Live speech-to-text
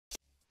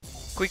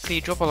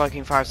Quickly drop a like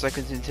in 5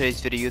 seconds in today's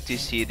video to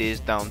see this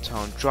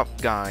downtown drop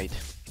guide.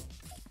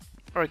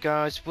 Alright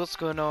guys, what's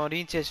going on?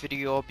 In today's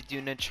video I'll be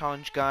doing a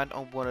challenge guide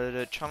on one of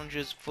the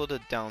challenges for the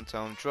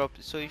downtown drop.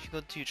 So if you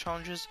go to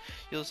challenges,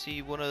 you'll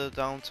see one of the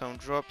downtown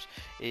drops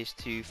is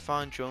to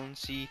find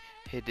Jonsey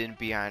hidden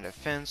behind a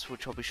fence,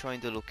 which I'll be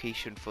showing the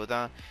location for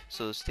that.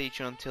 So stay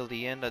tuned until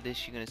the end of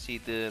this. You're gonna see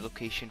the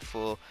location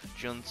for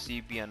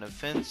Jonsey behind a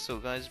fence. So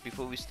guys,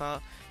 before we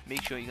start,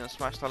 make sure you're gonna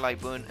smash that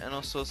like button and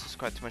also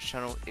subscribe to my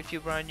channel if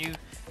you're brand new,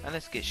 and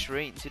let's get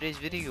straight into today's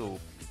video.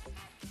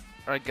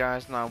 Alright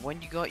guys, now when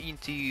you got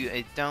into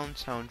a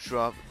downtown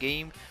drop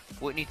game,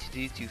 what you need to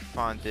do to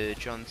find the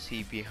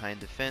Jonsey behind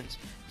the fence,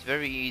 it's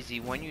very easy.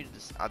 When you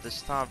at the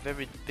start,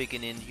 very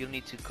beginning, you'll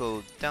need to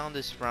go down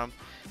this ramp,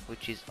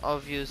 which is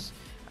obvious.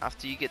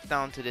 After you get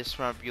down to this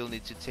ramp, you'll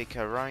need to take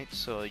a right,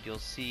 so you'll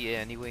see it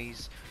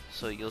anyways.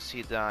 So you'll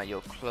see that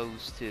you're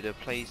close to the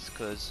place,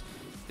 because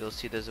you'll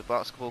see there's a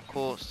basketball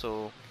court,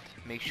 so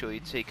make sure you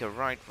take a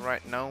right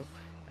now.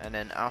 And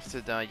then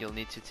after that you'll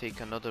need to take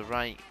another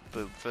right,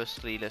 but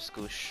firstly let's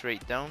go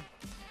straight down.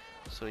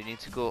 So you need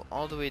to go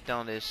all the way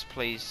down this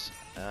place,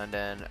 and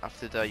then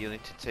after that you'll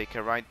need to take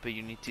a right, but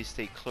you need to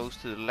stay close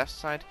to the left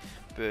side,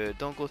 but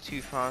don't go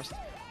too fast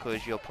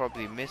because you'll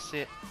probably miss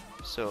it.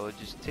 So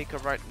just take a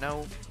right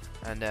now,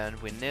 and then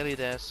we're nearly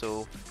there.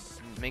 So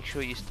make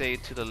sure you stay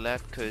to the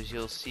left because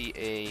you'll see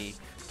a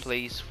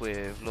place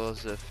with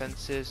lots of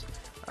fences,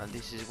 and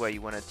this is where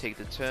you want to take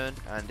the turn,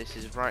 and this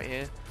is right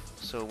here.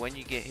 So when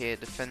you get here,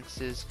 the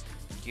fences,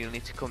 you'll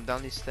need to come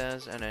down these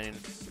stairs and then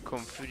come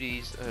through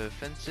these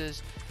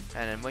fences,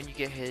 and then when you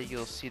get here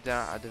you'll see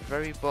that at the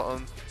very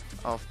bottom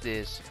of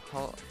this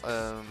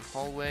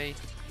hallway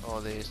or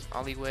this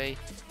alleyway,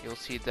 you'll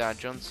see that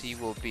Jonsey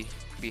will be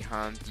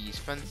behind these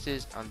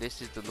fences, and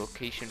this is the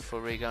location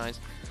for it guys,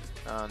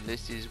 and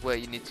this is where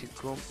you need to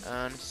come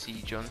and see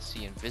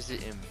Jonsey and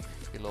visit him,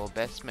 your little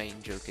best mate.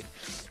 I'm joking.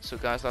 So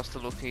guys, that's the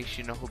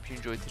location. I hope you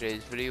enjoyed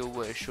today's video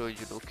where I showed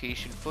you the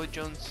location for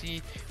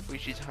Jonsey,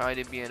 which is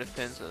hiding behind a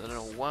fence. I don't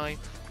know why,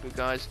 but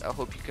guys, I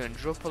hope you can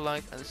drop a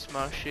like and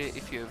smash it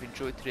if you have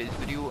enjoyed today's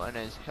video and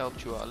has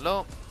helped you out a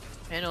lot.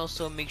 And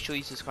also make sure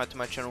you subscribe to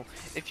my channel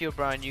if you're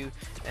brand new,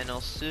 and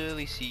I'll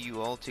surely see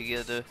you all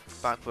together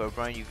back for a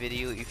brand new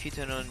video if you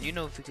turn on your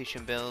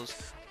notification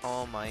bells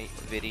on my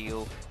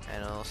video,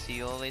 and I'll see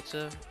you all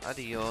later.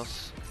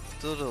 Adios,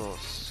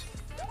 todos.